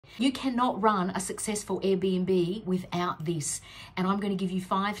You cannot run a successful Airbnb without this. And I'm going to give you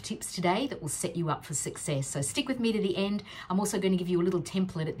 5 tips today that will set you up for success. So stick with me to the end. I'm also going to give you a little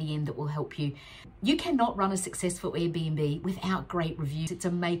template at the end that will help you. You cannot run a successful Airbnb without great reviews. It's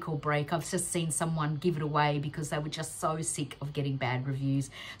a make or break. I've just seen someone give it away because they were just so sick of getting bad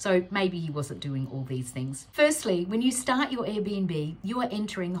reviews. So maybe he wasn't doing all these things. Firstly, when you start your Airbnb, you are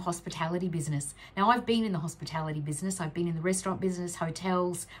entering the hospitality business. Now, I've been in the hospitality business. I've been in the restaurant business,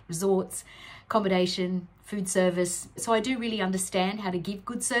 hotels, resorts, accommodation, food service. So I do really understand how to give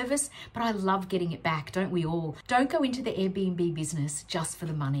good service, but I love getting it back, don't we all? Don't go into the Airbnb business just for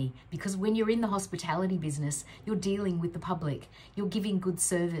the money, because when you're in the hospitality business, you're dealing with the public. You're giving good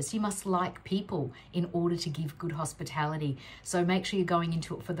service. You must like people in order to give good hospitality. So make sure you're going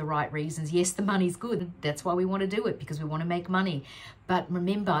into it for the right reasons. Yes, the money's good. That's why we want to do it, because we want to make money. But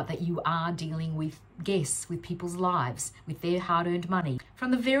remember that you are dealing with guests, with people's lives, with their hard-earned money.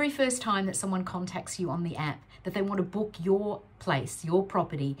 From the very first time that someone contacts you on the app, that they want to book your place, your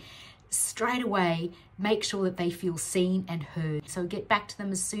property, straight away, make sure that they feel seen and heard. So get back to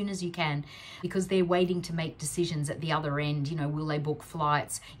them as soon as you can, because they're waiting to make decisions at the other end. You know, will they book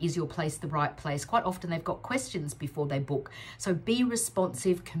flights? Is your place the right place? Quite often they've got questions before they book. So be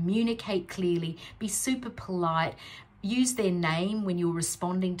responsive, communicate clearly, be super polite. Use their name when you're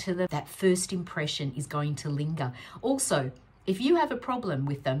responding to them. That first impression is going to linger. Also, if you have a problem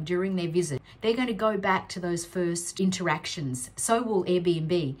with them during their visit, they're going to go back to those first interactions. So will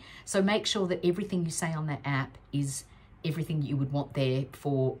Airbnb. So make sure that everything you say on that app is everything you would want there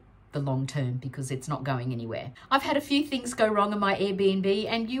for the long term, because it's not going anywhere. I've had a few things go wrong in my Airbnb,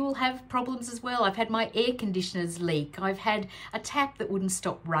 and you will have problems as well. I've had my air conditioners leak. I've had a tap that wouldn't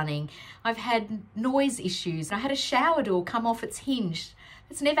stop running. I've had noise issues. I had a shower door come off its hinge.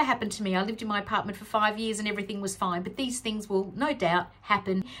 It's never happened to me. I lived in my apartment for 5 years and everything was fine, but these things will no doubt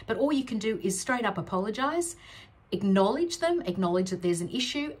happen. But all you can do is straight up apologize. Acknowledge them, acknowledge that there's an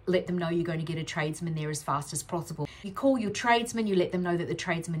issue, let them know you're going to get a tradesman there as fast as possible. You call your tradesman, you let them know that the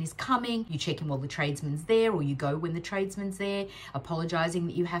tradesman is coming, you check in while the tradesman's there, or you go when the tradesman's there, apologising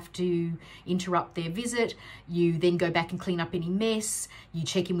that you have to interrupt their visit. You then go back and clean up any mess, you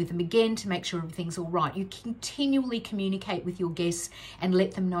check in with them again to make sure everything's all right. You continually communicate with your guests and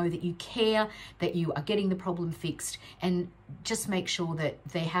let them know that you care, that you are getting the problem fixed, and just make sure that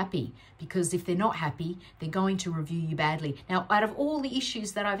they're happy, because if they're not happy, they're going to review you badly. Now, out of all the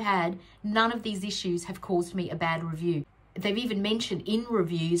issues that I've had, none of these issues have caused me a bad review. They've even mentioned in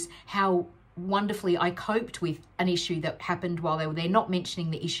reviews how wonderfully I coped with an issue that happened while they were there, not mentioning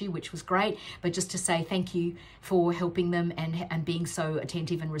the issue, which was great, but just to say thank you for helping them and being so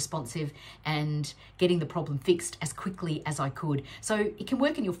attentive and responsive and getting the problem fixed as quickly as I could. So it can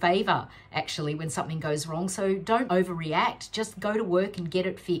work in your favor, actually, when something goes wrong. So don't overreact, just go to work and get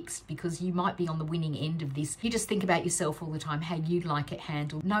it fixed, because you might be on the winning end of this. You just think about yourself all the time, how you'd like it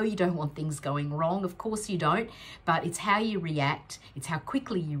handled. No, you don't want things going wrong. Of course you don't, but it's how you react. It's how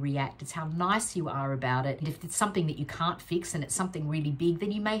quickly you react. It's how nice you are about it. And if it's something that you can't fix and it's something really big,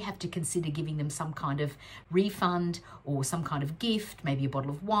 then you may have to consider giving them some kind of refund or some kind of gift, maybe a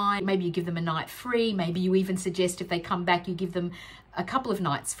bottle of wine, maybe you give them a night free, maybe you even suggest if they come back you give them a couple of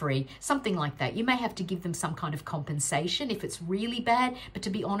nights free, something like that. You may have to give them some kind of compensation if it's really bad, but to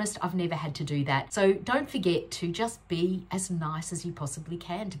be honest, I've never had to do that. So don't forget to just be as nice as you possibly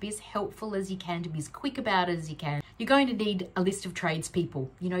can, to be as helpful as you can, to be as quick about it as you can. You're going to need a list of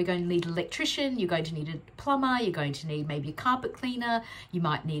tradespeople. You know, you're going to need an electrician, you're going to need a plumber, you're going to need maybe a carpet cleaner, you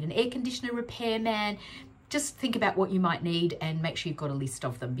might need an air conditioner repairman. Just think about what you might need and make sure you've got a list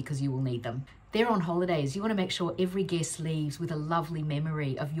of them, because you will need them. They're on holidays. You want to make sure every guest leaves with a lovely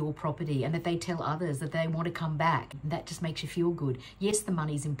memory of your property and that they tell others that they want to come back. That just makes you feel good. Yes, the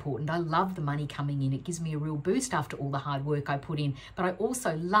money's important. I love the money coming in. It gives me a real boost after all the hard work I put in. But I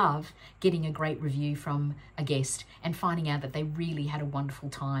also love getting a great review from a guest and finding out that they really had a wonderful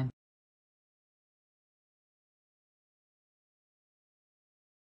time.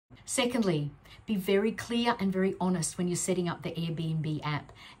 Secondly, be very clear and very honest when you're setting up the Airbnb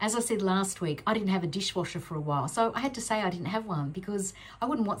app. As I said last week, I didn't have a dishwasher for a while, so I had to say I didn't have one, because I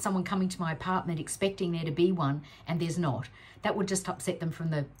wouldn't want someone coming to my apartment expecting there to be one and there's not. That would just upset them from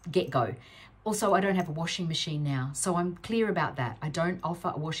the get-go. Also, I don't have a washing machine now, so I'm clear about that. I don't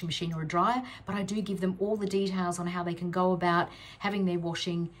offer a washing machine or a dryer, but I do give them all the details on how they can go about having their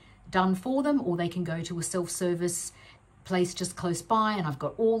washing done for them, or they can go to a self-service place just close by, and I've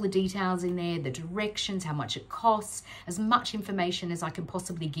got all the details in there, the directions, how much it costs, as much information as I can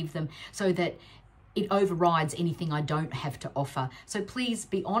possibly give them, so that it overrides anything I don't have to offer. So please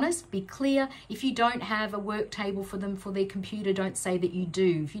be honest, be clear. If you don't have a work table for them for their computer, don't say that you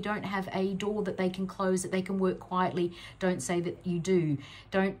do. If you don't have a door that they can close, that they can work quietly, don't say that you do.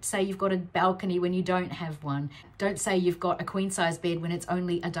 Don't say you've got a balcony when you don't have one. Don't say you've got a queen size bed when it's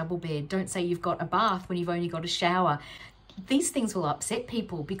only a double bed. Don't say you've got a bath when you've only got a shower. These things will upset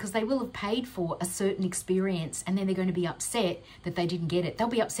people because they will have paid for a certain experience and then they're going to be upset that they didn't get it. They'll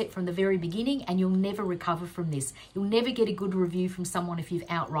be upset from the very beginning and you'll never recover from this. You'll never get a good review from someone if you've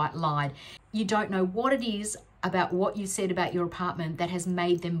outright lied. You don't know what it is about what you said about your apartment that has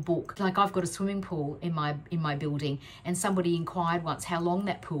made them book. Like, I've got a swimming pool in my building, and somebody inquired once how long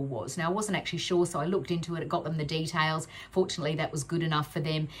that pool was. Now, I wasn't actually sure, so I looked into it, got them the details. Fortunately, that was good enough for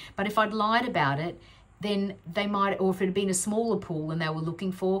them. But if I'd lied about it, then they might, or if it had been a smaller pool than they were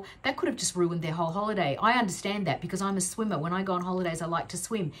looking for, that could have just ruined their whole holiday. I understand that because I'm a swimmer. When I go on holidays, I like to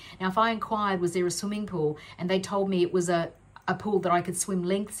swim. Now, if I inquired, was there a swimming pool, and they told me it was a pool that I could swim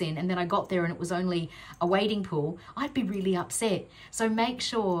lengths in, and then I got there and it was only a wading pool, I'd be really upset. So make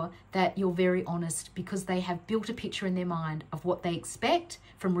sure that you're very honest, because they have built a picture in their mind of what they expect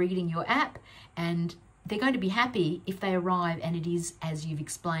from reading your app, and they're going to be happy if they arrive and it is as you've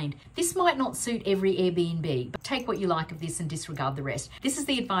explained. This might not suit every Airbnb, but take what you like of this and disregard the rest. This is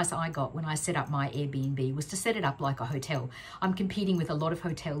the advice I got when I set up my Airbnb, was to set it up like a hotel. I'm competing with a lot of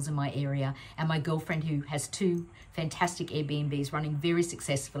hotels in my area, and my girlfriend, who has 2 fantastic Airbnbs running very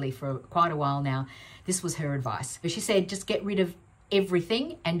successfully for quite a while now, this was her advice. She said, just get rid of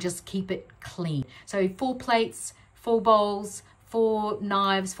everything and just keep it clean. So 4 plates, 4 bowls, 4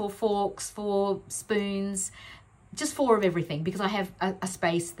 knives, 4 forks, 4 spoons, just 4 of everything, because I have a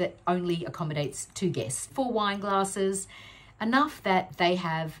space that only accommodates 2 guests. 4 wine glasses, enough that they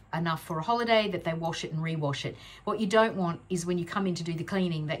have enough for a holiday, that they wash it and rewash it. What you don't want is when you come in to do the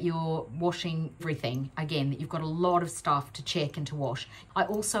cleaning that you're washing everything again, that you've got a lot of stuff to check and to wash. I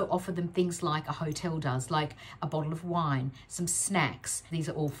also offer them things like a hotel does, like a bottle of wine, some snacks. These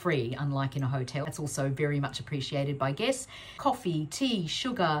are all free, unlike in a hotel. That's also very much appreciated by guests. Coffee, tea,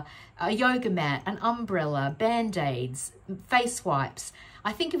 sugar, a yoga mat, an umbrella, band-aids, face wipes.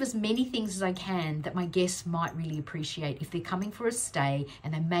 I think of as many things as I can that my guests might really appreciate if they're coming for a stay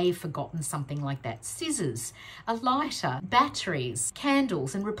and they may have forgotten something like that. Scissors, a lighter, batteries,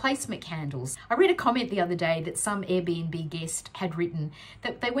 candles and replacement candles. I read a comment the other day that some Airbnb guest had written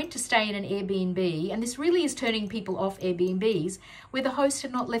that they went to stay in an Airbnb, and this really is turning people off Airbnbs, where the host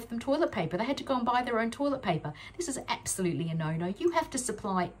had not left them toilet paper. They had to go and buy their own toilet paper. This is absolutely a no-no. You have to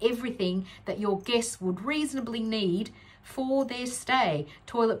supply everything that your guests would reasonably need for their stay.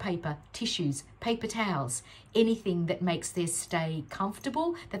 Toilet paper, tissues, paper towels, anything that makes their stay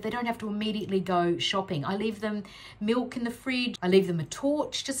comfortable, that they don't have to immediately go shopping. I leave them milk in the fridge. I leave them a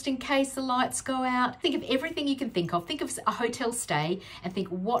torch just in case the lights go out. Think of everything you can think of. Think of a hotel stay and think,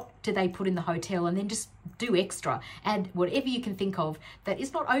 what do they put in the hotel? And then just do extra. Add whatever you can think of that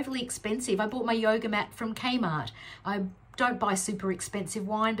is not overly expensive. I bought my yoga mat from Kmart. I don't buy super expensive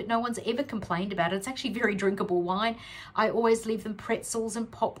wine, but no one's ever complained about it. It's actually very drinkable wine. I always leave them pretzels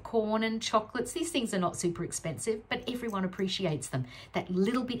and popcorn and chocolates. These things are not super expensive, but everyone appreciates them. That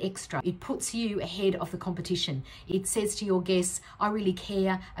little bit extra, it puts you ahead of the competition. It says to your guests, I really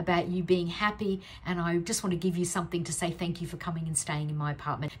care about you being happy, and I just want to give you something to say thank you for coming and staying in my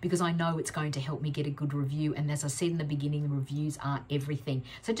apartment, because I know it's going to help me get a good review. And as I said in the beginning, the reviews are everything.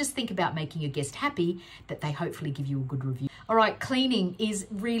 So just think about making your guest happy, that they hopefully give you a good review. All right, cleaning is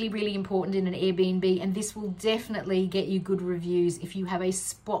really, really important in an Airbnb, and this will definitely get you good reviews if you have a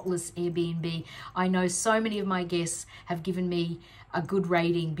spotless Airbnb. I know so many of my guests have given me a good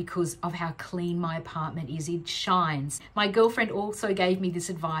rating because of how clean my apartment is. It shines. My girlfriend also gave me this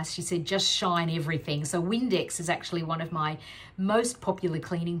advice. She said, just shine everything. So Windex is actually one of my most popular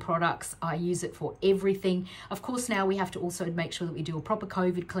cleaning products. I use it for everything. Of course, now we have to also make sure that we do a proper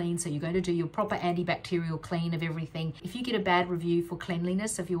COVID clean. So you're going to do your proper antibacterial clean of everything. If you get a bad review for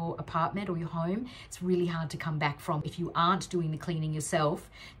cleanliness of your apartment or your home, it's really hard to come back from. If you aren't doing the cleaning yourself,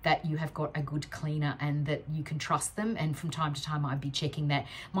 that you have got a good cleaner and that you can trust them. And from time to time, I'd be checking that.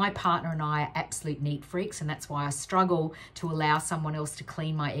 My partner and I are absolute neat freaks, and that's why I struggle to allow someone else to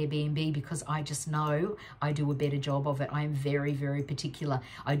clean my Airbnb, because I just know I do a better job of it. I am very, very particular.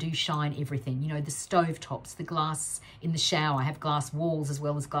 I do shine everything. You know, the stove tops, the glass in the shower. I have glass walls as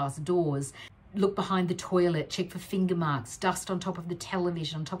well as glass doors. Look behind the toilet, check for finger marks, dust on top of the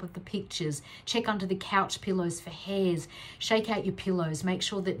television, on top of the pictures, check under the couch pillows for hairs, shake out your pillows, make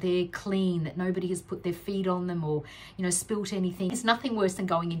sure that they're clean, that nobody has put their feet on them or, you know, spilt anything. There's nothing worse than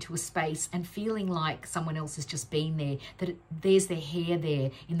going into a space and feeling like someone else has just been there, that there's their hair there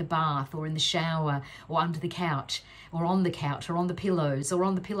in the bath or in the shower or under the couch or on the couch or on the pillows or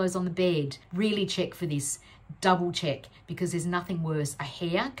on the pillows on the bed. Really check for this. Double check, because there's nothing worse. A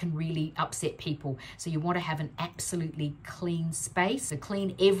hair can really upset people. So you want to have an absolutely clean space. So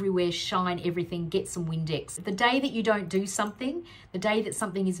clean everywhere, shine everything, get some Windex. The day that you don't do something, the day that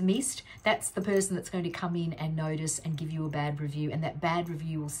something is missed, that's the person that's going to come in and notice and give you a bad review. And that bad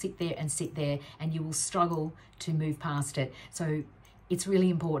review will sit there and you will struggle to move past it. So it's really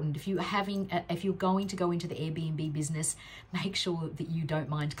important. If you're going to go into the Airbnb business, make sure that you don't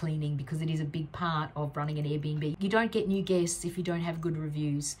mind cleaning, because it is a big part of running an Airbnb. You don't get new guests if you don't have good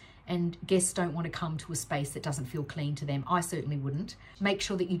reviews, and guests don't want to come to a space that doesn't feel clean to them. I certainly wouldn't. Make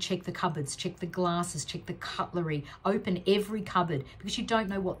sure that you check the cupboards, check the glasses, check the cutlery, open every cupboard, because you don't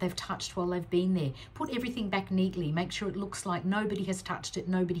know what they've touched while they've been there. Put everything back neatly. Make sure it looks like nobody has touched it,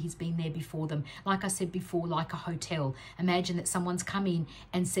 nobody has been there before them. Like I said before, like a hotel. Imagine that someone's come in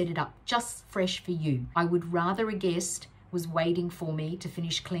and set it up just fresh for you. I would rather a guest was waiting for me to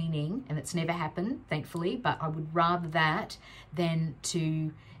finish cleaning, and it's never happened, thankfully, but I would rather that than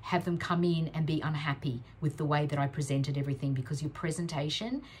to have them come in and be unhappy with the way that I presented everything, because your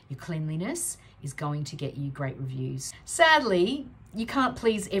presentation, your cleanliness is going to get you great reviews. Sadly, you can't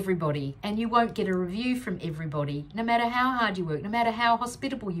please everybody, and you won't get a review from everybody, no matter how hard you work, no matter how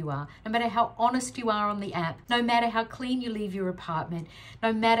hospitable you are, no matter how honest you are on the app, no matter how clean you leave your apartment,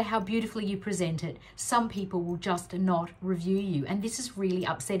 no matter how beautifully you present it. Some people will just not review you, and this is really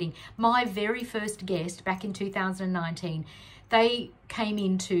upsetting. My very first guest back in 2019, they came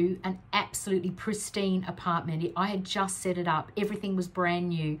into an absolutely pristine apartment. I had just set it up. Everything was brand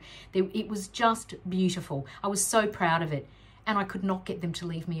new. It was just beautiful. I was so proud of it. And I could not get them to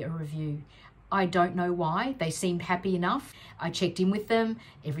leave me a review. I don't know why. They seemed happy enough. I checked in with them.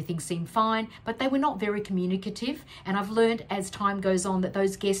 Everything seemed fine, but they were not very communicative. And I've learned as time goes on that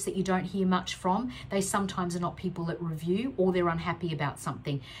those guests that you don't hear much from, they sometimes are not people that review, or they're unhappy about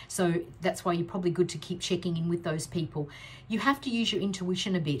something. So that's why you're probably good to keep checking in with those people. You have to use your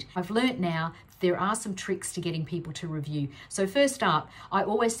intuition a bit. I've learned now there are some tricks to getting people to review. So first up, I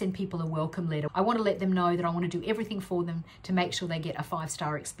always send people a welcome letter. I want to let them know that I want to do everything for them to make sure they get a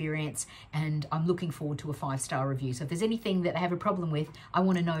 5-star experience, and I'm looking forward to a 5-star review. So if there's anything that they have a problem with, I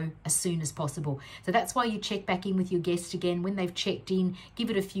want to know as soon as possible. So that's why you check back in with your guests again. When they've checked in, give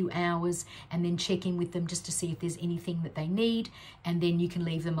it a few hours and then check in with them just to see if there's anything that they need, and then you can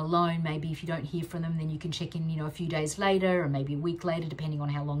leave them alone. Maybe if you don't hear from them, then you can check in, a few days later or maybe a week later, depending on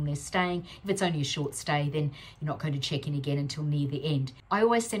how long they're staying. If it's only a short stay, then you're not going to check in again until near the end. I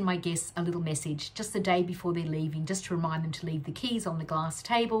always send my guests a little message just the day before they're leaving, just to remind them to leave the keys on the glass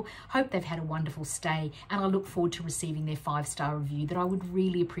table. Hope they've had a wonderful stay, and I look forward to receiving their 5-star review, that I would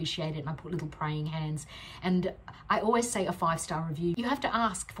really appreciate it. And I put little praying hands. And I always say a 5-star review, you have to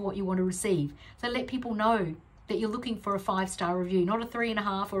ask for what you want to receive. So let people know that you're looking for a 5-star review, not a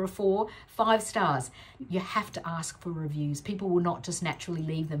 3.5 or a 4, 5 stars. You have to ask for reviews. People will not just naturally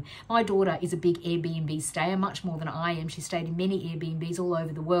leave them. My daughter is a big Airbnb stayer, much more than I am. She stayed in many Airbnbs all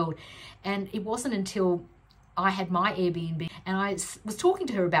over the world. And it wasn't until I had my Airbnb and I was talking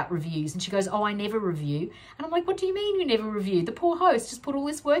to her about reviews, and she goes, "Oh, I never review." And I'm like, "What do you mean you never review? The poor host just put all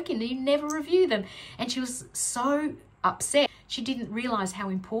this work in and you never review them." And she was so upset. She didn't realize how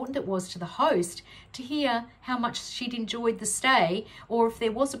important it was to the host to hear how much she'd enjoyed the stay, or if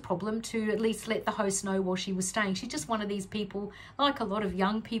there was a problem, to at least let the host know while she was staying. She's just one of these people, like a lot of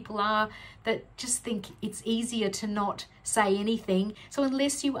young people are, that just think it's easier to not say anything. So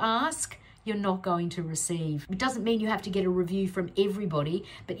unless you ask, you're not going to receive. It doesn't mean you have to get a review from everybody,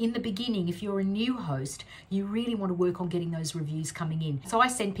 but in the beginning, if you're a new host, you really want to work on getting those reviews coming in. So I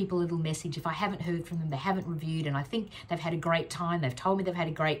send people a little message if I haven't heard from them, they haven't reviewed, and I think they've had a great time, they've told me they've had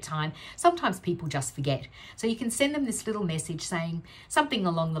a great time. Sometimes people just forget. So you can send them this little message saying something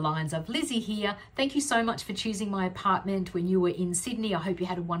along the lines of, "Lizzie here, thank you so much for choosing my apartment when you were in Sydney. I hope you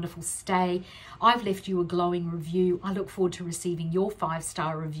had a wonderful stay. I've left you a glowing review. I look forward to receiving your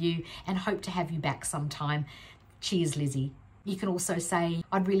 5-star review and hope to have you back sometime. Cheers, Lizzie." You can also say,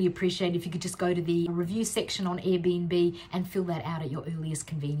 "I'd really appreciate if you could just go to the review section on Airbnb and fill that out at your earliest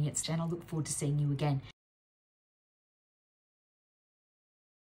convenience, and I look forward to seeing you again."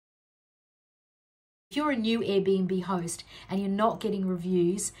 If you're a new Airbnb host and you're not getting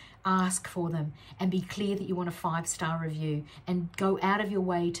reviews, ask for them and be clear that you want a 5-star review, and go out of your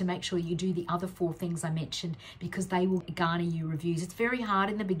way to make sure you do the other 4 things I mentioned, because they will garner you reviews. It's very hard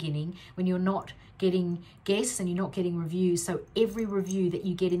in the beginning when you're not getting guests and you're not getting reviews. So every review that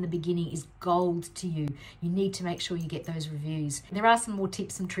you get in the beginning is gold to you. You need to make sure you get those reviews. There are some more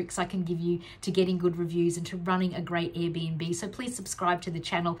tips and tricks I can give you to getting good reviews and to running a great Airbnb. So please subscribe to the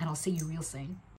channel, and I'll see you real soon.